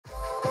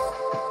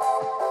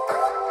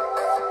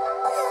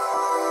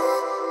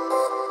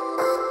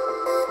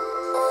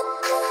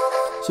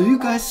So you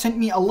guys sent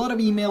me a lot of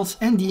emails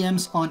and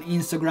DMs on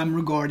Instagram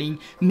regarding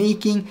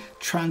making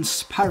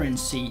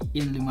transparency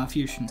in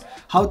LumaFusion.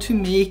 How to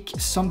make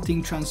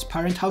something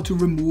transparent, how to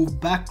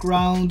remove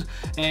background,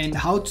 and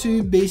how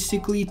to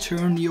basically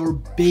turn your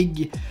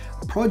big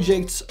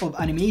projects of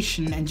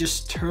animation and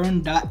just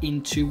turn that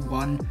into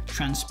one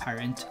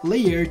transparent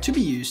layer to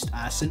be used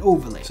as an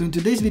overlay. So in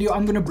today's video,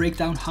 I'm gonna break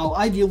down how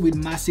I deal with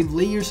massive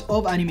layers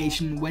of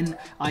animation when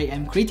I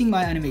am creating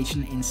my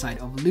animation inside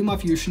of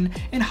LumaFusion,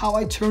 and how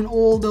I turn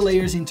all the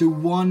layers into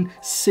one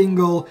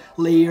single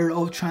layer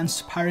of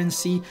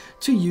transparency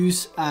to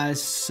use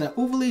as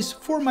overlays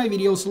for my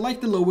videos, like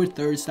the lower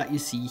thirds that you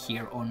see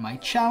here on my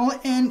channel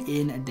and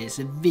in this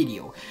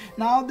video.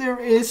 Now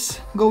there is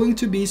going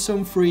to be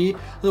some free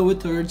lower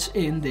thirds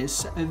in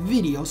this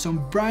video,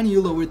 some brand new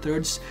lower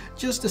thirds,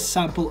 just a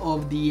sample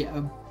of the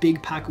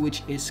big pack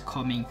which is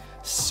coming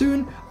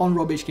soon on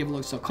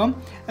RobHKvlogs.com.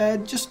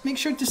 Just make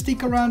sure to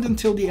stick around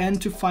until the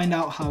end to find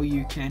out how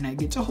you can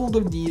get a hold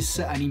of these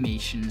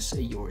animations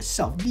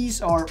yourself.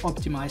 These are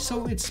optimized,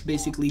 so it's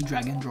basically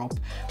drag and drop.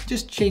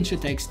 Just change the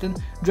text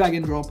and drag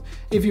and drop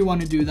if you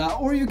want to do that,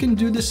 or you can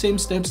do the same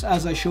steps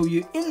as I show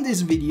you in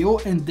this video,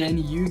 and then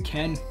you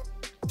can,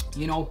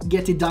 you know,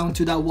 get it down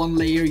to that one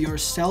layer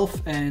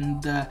yourself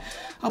and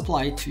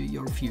apply it to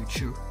your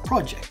future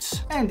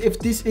projects. And if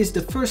this is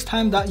the first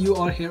time that you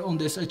are here on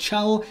this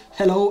channel,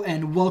 hello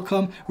and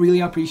welcome. Really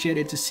appreciate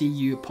it to see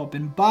you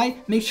popping by.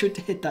 Make sure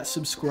to hit that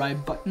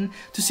subscribe button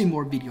to see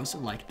more videos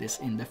like this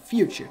in the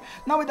future.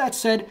 Now with that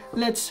said,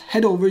 let's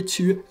head over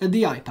to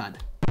the iPad.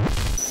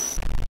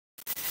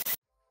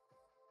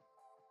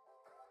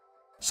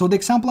 So the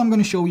example I'm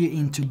going to show you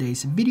in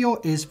today's video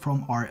is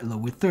from our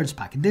lower thirds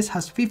pack. This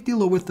has 50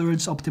 lower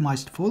thirds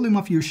optimized for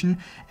LumaFusion,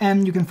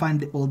 and you can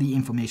find all the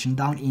information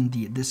down in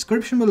the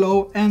description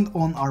below and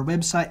on our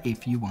website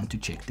if you want to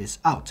check this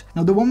out.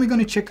 Now the one we're going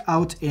to check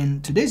out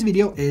in today's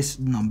video is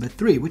number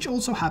 3, which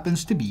also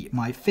happens to be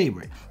my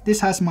favorite.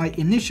 This has my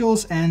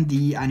initials and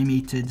the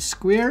animated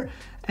square,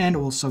 and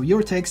also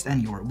your text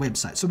and your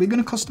website. So we're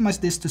going to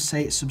customize this to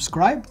say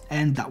subscribe,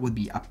 and that would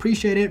be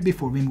appreciated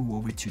before we move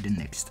over to the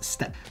next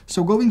step.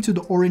 So going to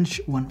the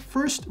orange one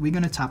first, we're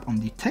going to tap on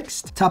the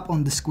text, tap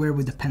on the square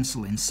with the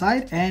pencil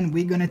inside, and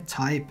we're going to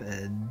type,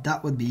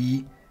 that would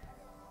be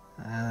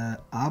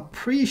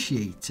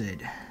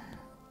appreciated,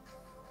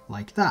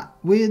 like that,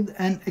 with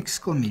an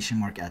exclamation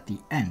mark at the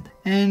end.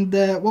 And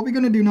what we're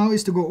going to do now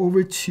is to go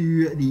over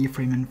to the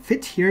frame and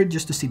fit here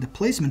just to see the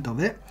placement of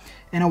it.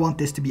 And I want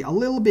this to be a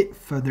little bit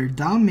further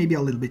down, maybe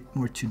a little bit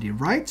more to the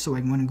right. So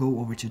I'm going to go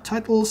over to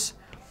titles,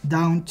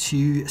 down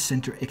to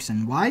center X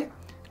and Y.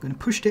 I'm going to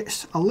push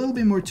this a little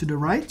bit more to the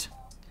right,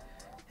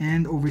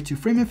 and over to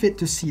frame and fit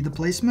to see the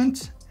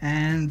placement,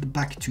 and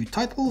back to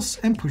titles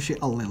and push it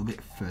a little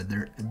bit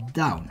further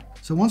down.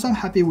 So once I'm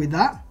happy with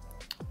that,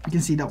 we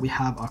can see that we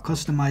have a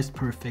customized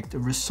perfect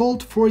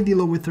result for the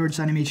lower thirds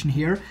animation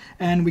here.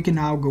 And we can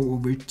now go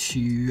over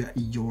to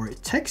your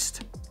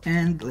text,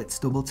 and let's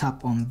double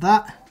tap on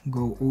that,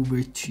 go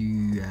over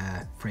to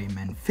frame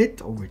and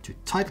fit, over to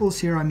titles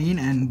here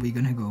and we're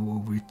gonna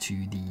go over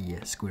to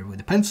the square with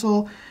the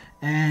pencil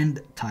and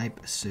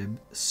type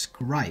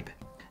subscribe.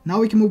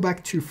 Now we can move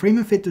back to frame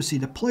and fit to see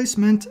the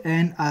placement,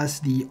 and as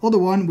the other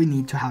one we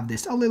need to have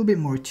this a little bit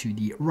more to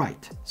the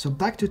right. So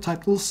back to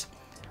titles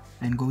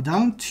and go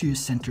down to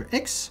center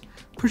X,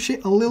 push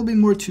it a little bit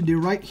more to the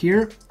right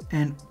here,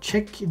 and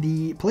check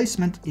the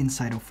placement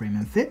inside of frame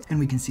and fit, and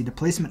we can see the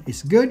placement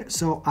is good.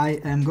 So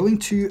I am going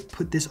to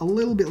put this a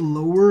little bit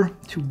lower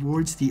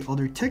towards the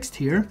other text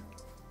here,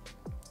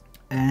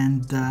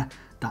 and that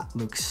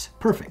looks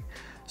perfect.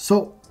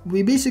 So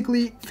we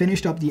basically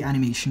finished up the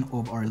animation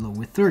of our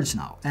lower thirds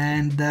now,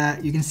 and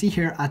you can see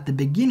here at the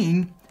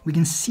beginning we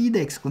can see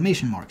the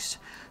exclamation marks.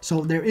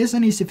 So there is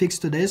an easy fix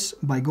to this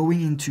by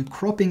going into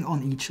cropping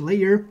on each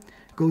layer.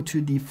 Go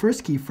to the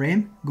first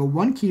keyframe, go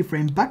one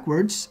keyframe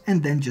backwards,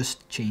 and then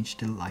just change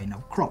the line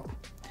of crop.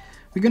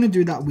 We're going to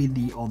do that with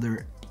the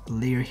other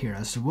layer here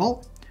as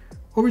well.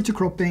 Over to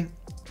cropping,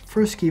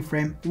 first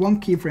keyframe, one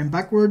keyframe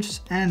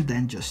backwards, and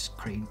then just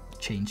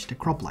change the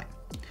crop line.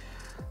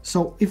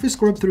 So if we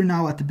scrub through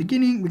now at the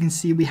beginning, we can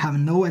see we have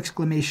no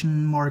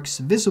exclamation marks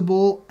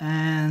visible,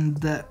 and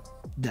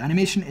the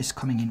animation is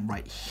coming in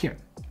right here.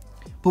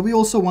 But we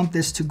also want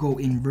this to go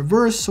in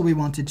reverse, so we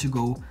want it to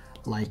go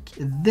like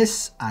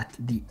this at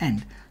the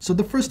end. So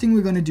the first thing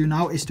we're going to do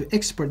now is to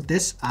export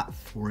this at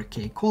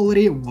 4K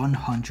quality,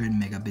 100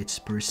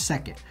 megabits per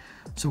second.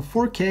 So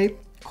 4K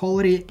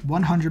quality,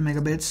 100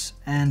 megabits,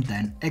 and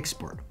then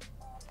export.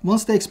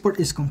 Once the export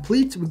is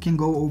complete, we can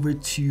go over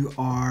to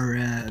our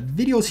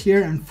videos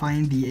here and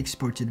find the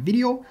exported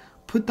video,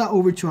 put that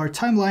over to our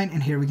timeline,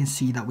 and here we can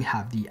see that we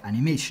have the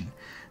animation.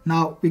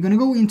 Now we're going to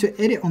go into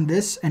edit on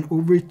this and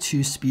over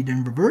to speed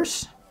and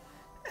reverse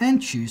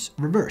and choose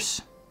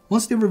reverse.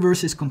 Once the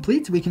reverse is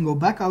complete, we can go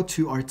back out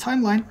to our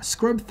timeline,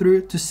 scrub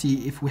through to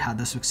see if we had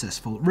a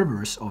successful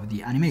reverse of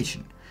the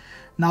animation.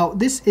 Now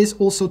this is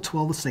also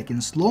 12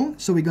 seconds long,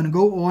 so we're going to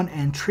go on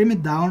and trim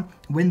it down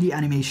when the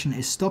animation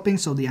is stopping.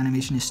 So the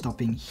animation is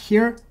stopping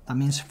here. That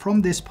means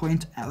from this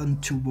point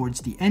and towards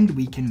the end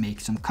we can make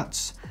some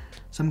cuts.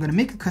 So I'm going to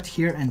make a cut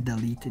here and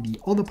delete the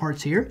other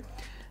parts here.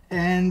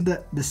 And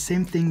the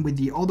same thing with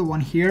the other one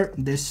here.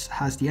 This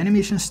has the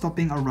animation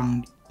stopping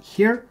around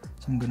here.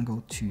 So I'm going to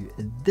go to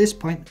this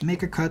point,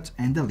 make a cut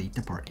and delete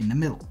the part in the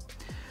middle.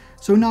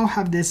 So now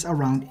have this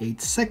around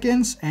 8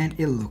 seconds and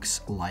it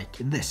looks like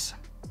this.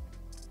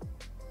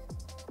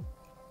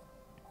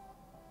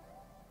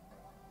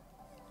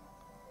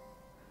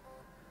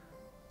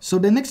 So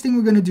the next thing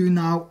we're going to do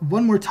now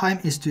one more time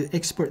is to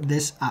export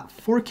this at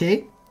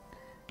 4K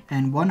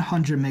and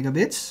 100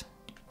 megabits.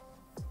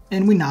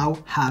 And we now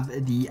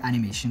have the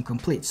animation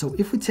complete. So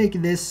if we take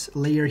this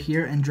layer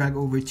here and drag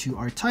over to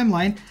our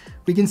timeline,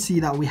 we can see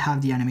that we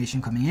have the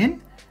animation coming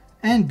in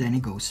and then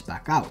it goes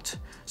back out.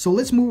 So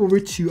let's move over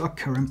to a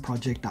current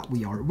project that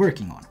we are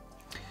working on.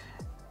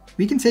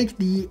 We can take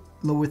the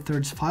lower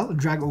thirds file,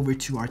 drag over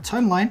to our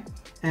timeline,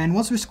 and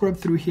once we scrub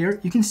through here,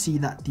 you can see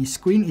that the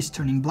screen is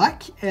turning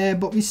black,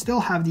 but we still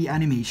have the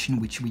animation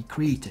which we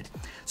created.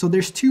 So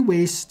there's two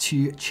ways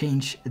to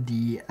change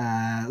the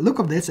look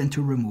of this and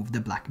to remove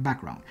the black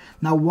background.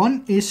 Now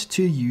one is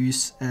to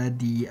use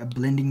the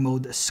blending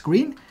mode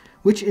screen,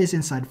 which is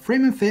inside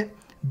frame and fit,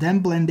 then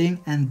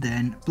blending, and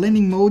then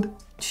blending mode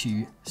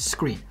to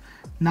screen.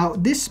 Now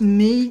this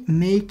may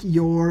make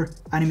your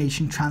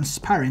animation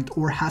transparent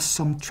or has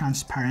some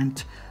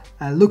transparent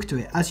look to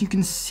it. As you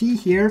can see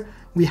here,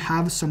 we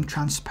have some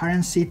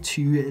transparency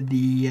to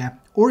the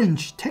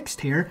orange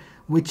text here,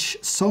 which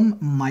some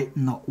might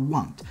not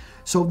want.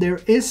 So there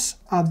is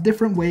a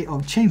different way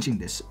of changing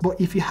this.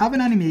 But if you have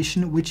an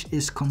animation which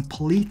is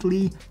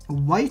completely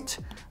white,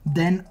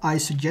 then I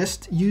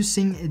suggest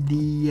using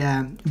the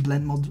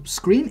blend mode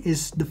screen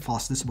is the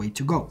fastest way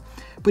to go.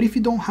 But if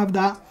you don't have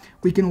that,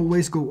 we can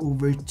always go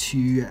over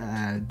to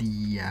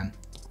the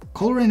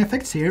color and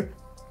effects here,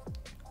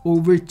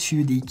 over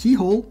to the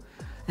keyhole,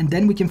 and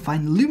then we can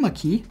find Luma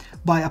Key.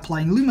 By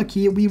applying Luma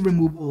Key, we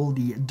remove all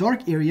the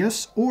dark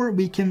areas, or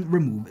we can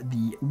remove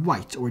the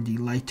white or the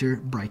lighter,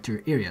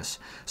 brighter areas.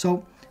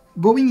 So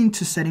going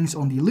into settings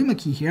on the Luma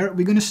Key here,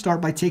 we're going to start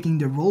by taking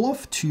the roll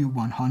off to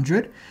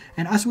 100.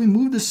 And as we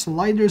move the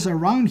sliders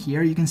around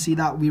here, you can see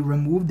that we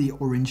remove the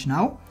orange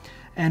now.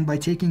 And by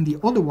taking the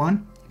other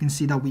one, you can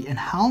see that we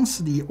enhance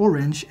the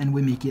orange and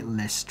we make it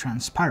less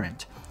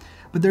transparent.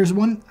 But there's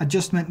one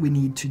adjustment we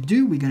need to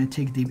do. We're going to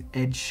take the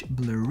edge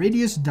blur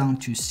radius down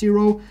to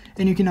 0,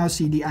 and you can now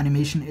see the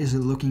animation is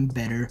looking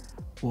better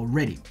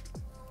already.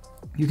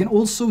 You can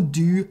also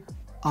do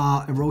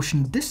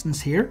erosion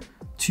distance here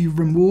to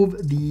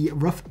remove the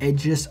rough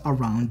edges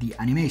around the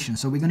animation.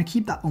 So we're going to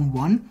keep that on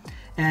 1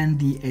 and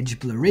the edge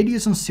blur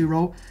radius on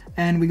 0,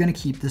 and we're going to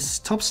keep this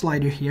top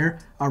slider here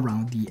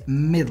around the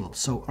middle,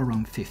 so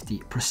around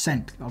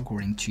 50%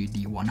 according to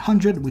the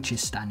 100, which is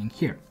standing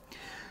here.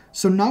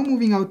 So now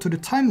moving out to the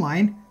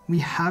timeline, we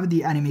have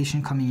the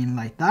animation coming in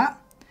like that,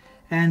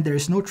 and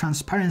there's no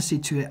transparency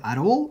to it at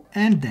all,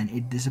 and then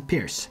it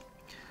disappears.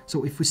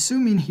 So if we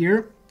zoom in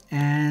here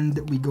and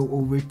we go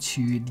over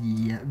to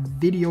the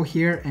video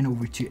here and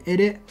over to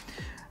edit,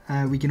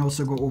 we can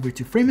also go over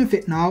to frame and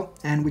fit now,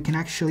 and we can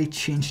actually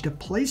change the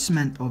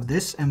placement of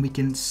this, and we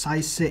can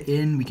size it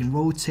in, we can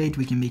rotate,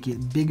 we can make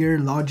it bigger,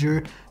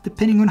 larger,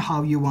 depending on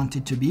how you want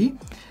it to be.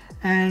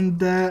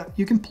 And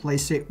you can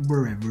place it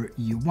wherever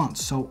you want.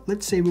 So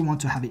let's say we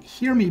want to have it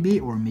here maybe,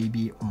 or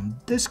maybe on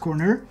this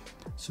corner.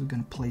 So we're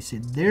going to place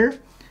it there.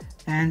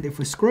 And if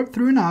we scrub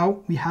through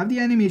now, we have the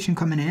animation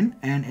coming in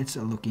and it's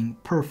looking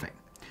perfect.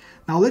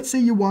 Now let's say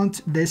you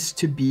want this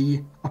to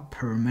be a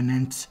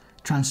permanent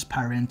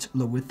transparent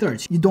lower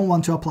thirds. You don't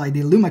want to apply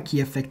the Luma Key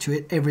effect to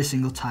it every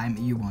single time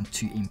you want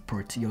to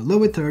import your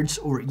lower thirds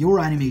or your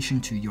animation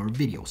to your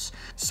videos.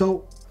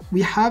 So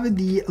we have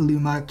the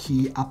Luma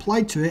Key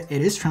applied to it.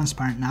 It is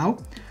transparent now.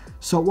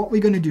 So what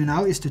we're going to do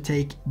now is to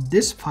take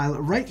this file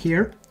right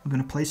here. I'm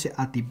going to place it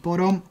at the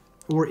bottom,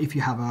 or if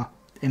you have a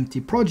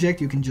empty project,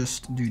 you can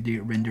just do the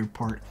render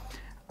part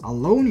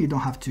alone. You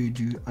don't have to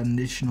do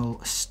additional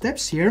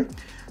steps here.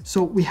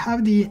 So we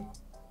have the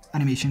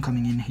animation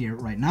coming in here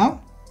right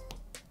now.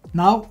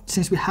 Now,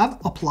 since we have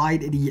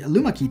applied the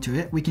Luma Key to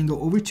it, we can go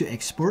over to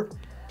export,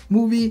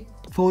 movie,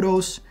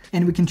 photos,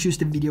 and we can choose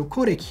the video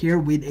codec here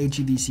with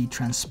HEVC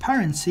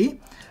transparency.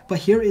 But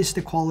here is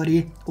the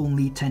quality,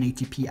 only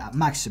 1080p at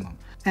maximum.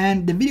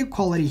 And the video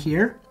quality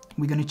here,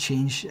 we're going to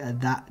change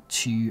that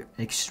to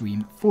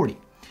extreme 40.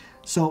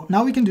 So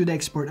now we can do the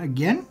export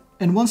again.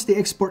 And once the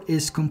export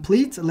is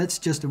complete, let's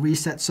just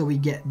reset so we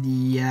get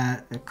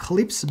the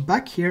clips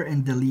back here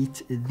and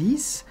delete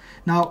these.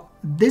 Now,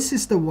 this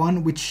is the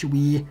one which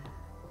we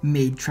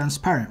made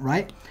transparent,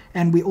 right?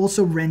 And we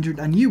also rendered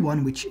a new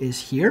one, which is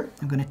here.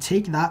 I'm going to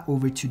take that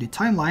over to the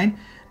timeline.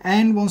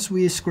 And once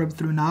we scrub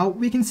through now,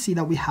 we can see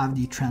that we have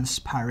the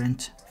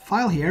transparent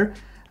file here.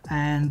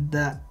 And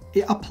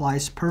it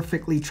applies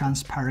perfectly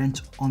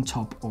transparent on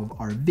top of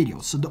our video.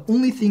 So the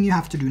only thing you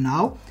have to do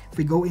now, if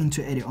we go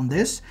into edit on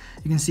this,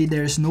 you can see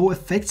there's no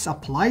effects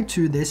applied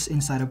to this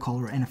inside of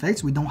color and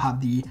effects. We don't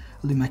have the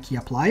Luma Key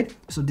applied,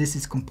 so this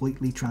is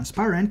completely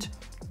transparent.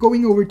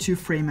 Going over to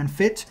frame and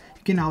fit,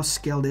 you can now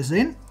scale this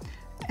in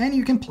and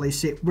you can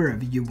place it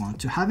wherever you want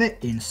to have it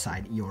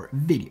inside your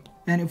video.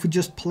 And if we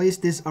just place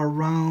this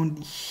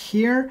around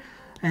here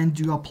and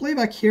do a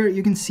playback here,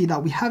 you can see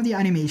that we have the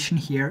animation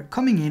here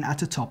coming in at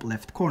the top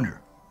left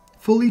corner.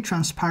 Fully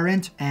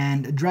transparent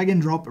and drag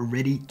and drop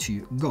ready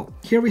to go.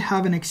 Here we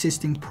have an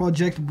existing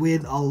project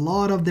with a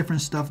lot of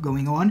different stuff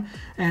going on,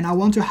 and I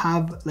want to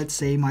have, let's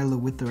say, my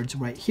lower thirds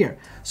right here.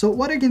 So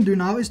what I can do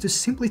now is to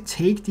simply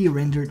take the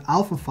rendered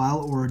alpha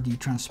file or the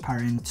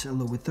transparent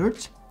lower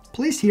thirds,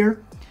 place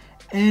here,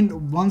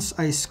 and once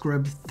I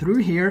scrub through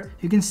here,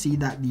 you can see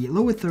that the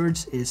lower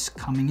thirds is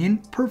coming in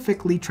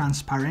perfectly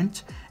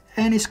transparent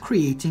and is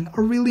creating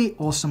a really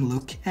awesome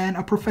look and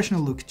a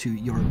professional look to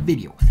your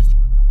video.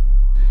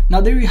 Now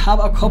there you have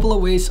a couple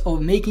of ways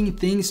of making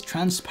things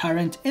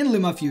transparent in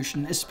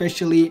LumaFusion,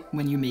 especially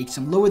when you make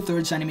some lower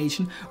thirds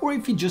animation, or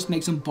if you just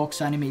make some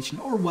box animation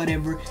or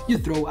whatever you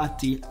throw at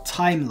the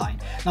timeline.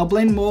 Now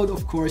blend mode,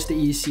 of course, the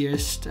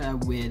easiest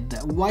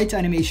with white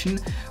animation,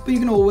 but you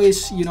can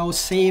always, you know,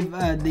 save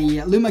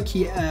the Luma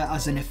Key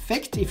as an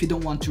effect if you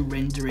don't want to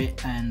render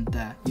it and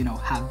you know,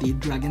 have the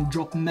drag and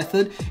drop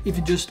method. If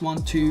you just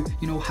want to,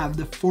 you know, have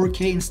the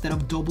 4K instead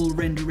of double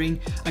rendering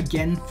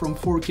again from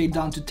 4K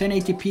down to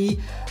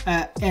 1080p.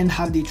 And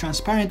have the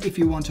transparent. If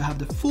you want to have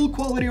the full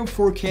quality of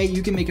 4K,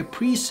 you can make a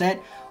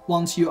preset.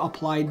 Once you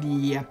apply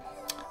the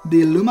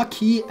Luma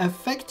Key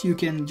effect, you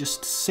can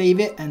just save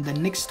it, and the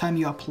next time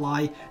you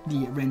apply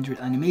the rendered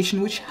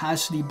animation, which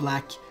has the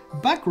black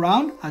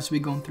background as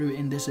we've gone through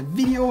in this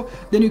video,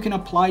 then you can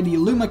apply the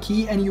Luma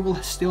Key and you will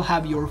still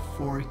have your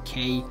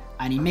 4K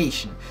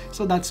animation.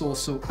 So that's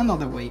also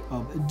another way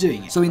of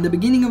doing it. So in the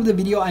beginning of the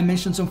video, I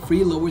mentioned some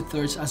free lower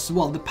thirds as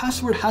well. The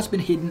password has been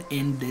hidden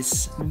in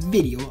this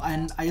video,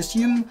 and I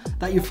assume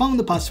that you found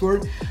the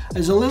password.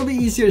 It's a little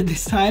bit easier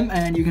this time,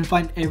 and you can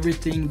find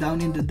everything down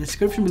in the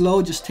description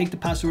below. Just take the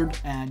password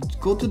and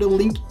go to the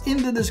link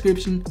in the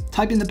description,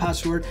 type in the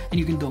password, and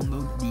you can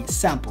download the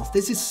samples.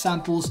 This is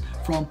samples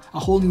from a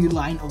whole new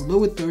line of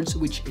lower thirds,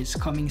 which is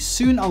coming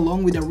soon,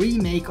 along with a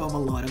remake of a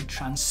lot of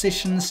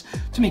transitions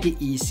to make it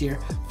easier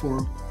for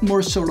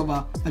more sort of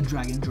a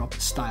drag and drop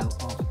style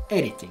of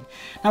editing.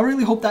 Now I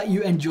really hope that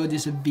you enjoyed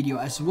this video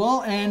as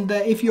well, and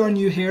if you are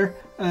new here,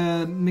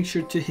 make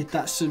sure to hit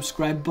that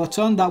subscribe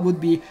button. That would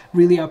be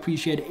really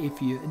appreciated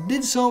if you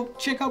did so.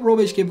 Check out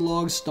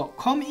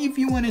RobHKvlogs.com if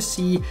you want to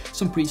see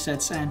some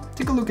presets and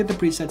take a look at the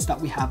presets that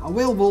we have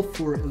available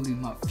for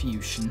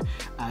LumaFusion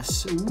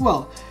as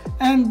well.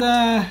 And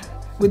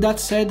with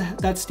that said,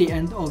 that's the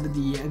end of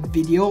the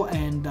video,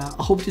 and I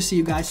hope to see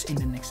you guys in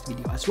the next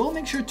video as well.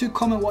 Make sure to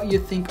comment what you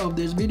think of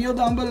this video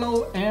down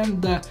below,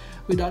 and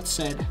with that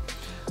said,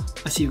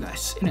 I'll see you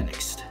guys in the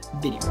next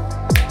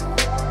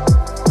video.